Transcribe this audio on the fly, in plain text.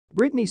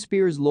Britney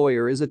Spears'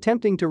 lawyer is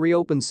attempting to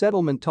reopen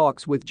settlement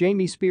talks with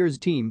Jamie Spears'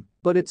 team,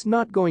 but it's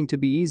not going to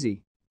be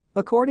easy.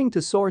 According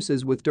to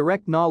sources with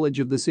direct knowledge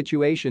of the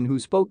situation who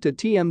spoke to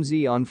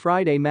TMZ on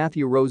Friday,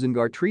 Matthew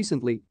Rosengart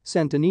recently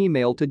sent an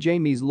email to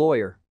Jamie's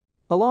lawyer.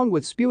 Along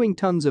with spewing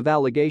tons of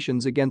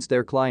allegations against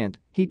their client,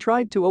 he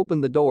tried to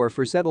open the door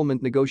for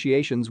settlement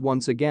negotiations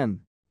once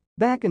again.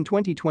 Back in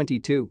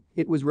 2022,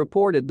 it was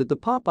reported that the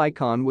pop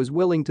icon was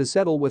willing to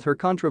settle with her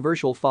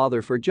controversial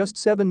father for just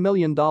 $7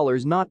 million,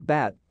 not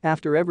bad,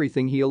 after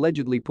everything he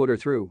allegedly put her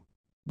through.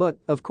 But,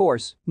 of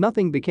course,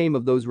 nothing became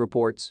of those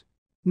reports.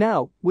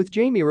 Now, with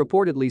Jamie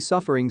reportedly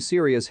suffering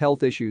serious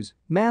health issues,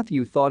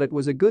 Matthew thought it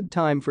was a good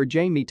time for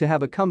Jamie to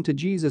have a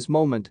come-to-Jesus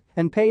moment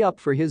and pay up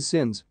for his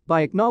sins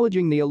by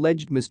acknowledging the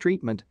alleged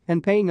mistreatment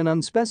and paying an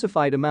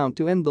unspecified amount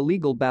to end the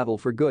legal battle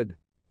for good.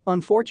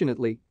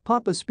 Unfortunately,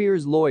 Papa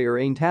Spears' lawyer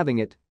ain't having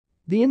it.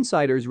 The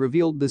insiders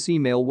revealed this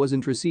email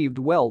wasn't received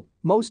well,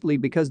 mostly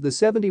because the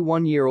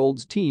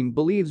 71-year-old's team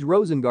believes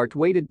Rosengart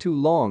waited too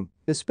long,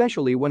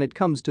 especially when it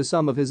comes to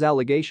some of his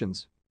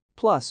allegations.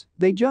 Plus,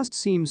 they just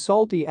seem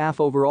salty AF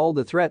over all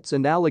the threats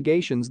and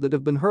allegations that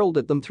have been hurled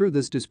at them through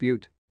this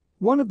dispute.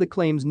 One of the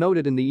claims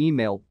noted in the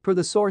email, per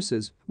the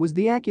sources, was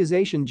the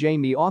accusation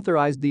Jamie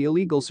authorized the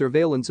illegal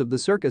surveillance of the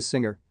circus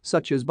singer,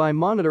 such as by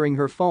monitoring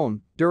her phone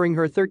during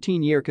her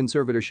 13-year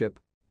conservatorship.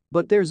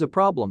 But there's a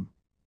problem.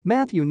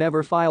 Matthew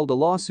never filed a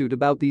lawsuit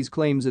about these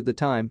claims at the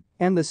time,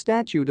 and the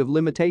statute of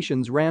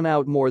limitations ran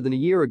out more than a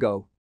year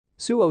ago.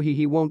 So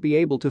he won't be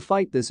able to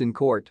fight this in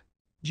court.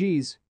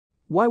 Geez.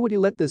 Why would he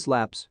let this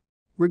lapse?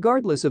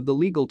 Regardless of the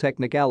legal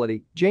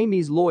technicality,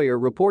 Jamie's lawyer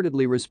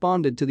reportedly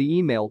responded to the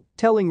email,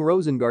 telling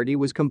Rosengart he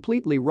was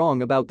completely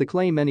wrong about the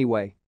claim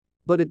anyway.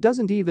 But it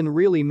doesn't even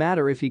really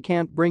matter if he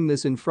can't bring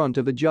this in front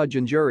of a judge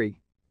and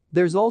jury.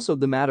 There's also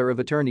the matter of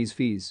attorney's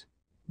fees.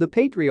 The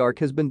patriarch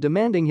has been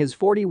demanding his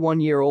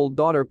 41-year-old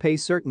daughter pay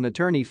certain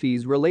attorney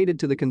fees related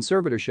to the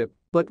conservatorship,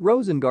 but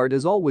Rosengart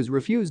has always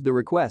refused the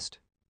request.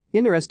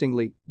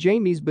 Interestingly,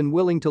 Jamie's been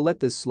willing to let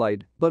this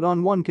slide, but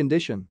on one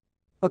condition.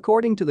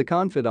 According to the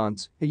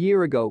confidants, a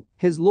year ago,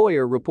 his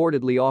lawyer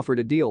reportedly offered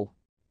a deal.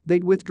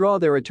 They'd withdraw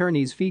their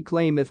attorney's fee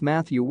claim if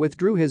Matthew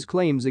withdrew his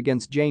claims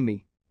against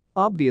Jamie.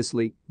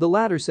 Obviously, the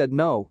latter said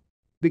no.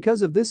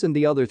 Because of this and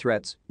the other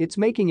threats, it's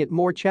making it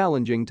more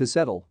challenging to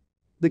settle.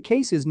 The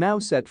case is now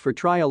set for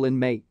trial in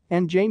May,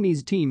 and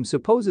Jamie's team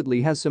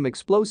supposedly has some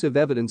explosive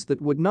evidence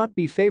that would not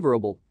be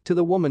favorable to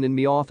the woman in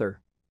me author.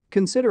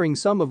 Considering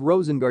some of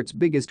Rosengart's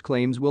biggest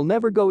claims will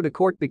never go to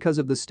court because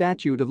of the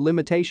statute of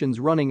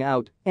limitations running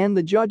out and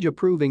the judge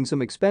approving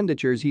some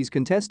expenditures he's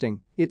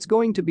contesting, it's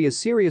going to be a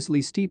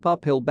seriously steep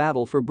uphill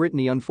battle for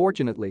Britney,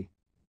 unfortunately.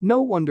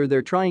 No wonder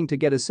they're trying to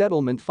get a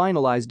settlement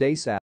finalized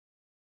ASAP.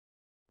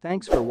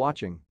 Thanks for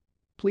watching.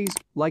 Please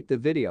like the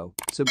video,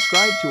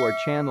 subscribe to our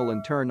channel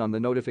and turn on the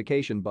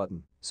notification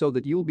button so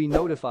that you'll be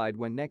notified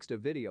when next a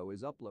video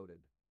is uploaded.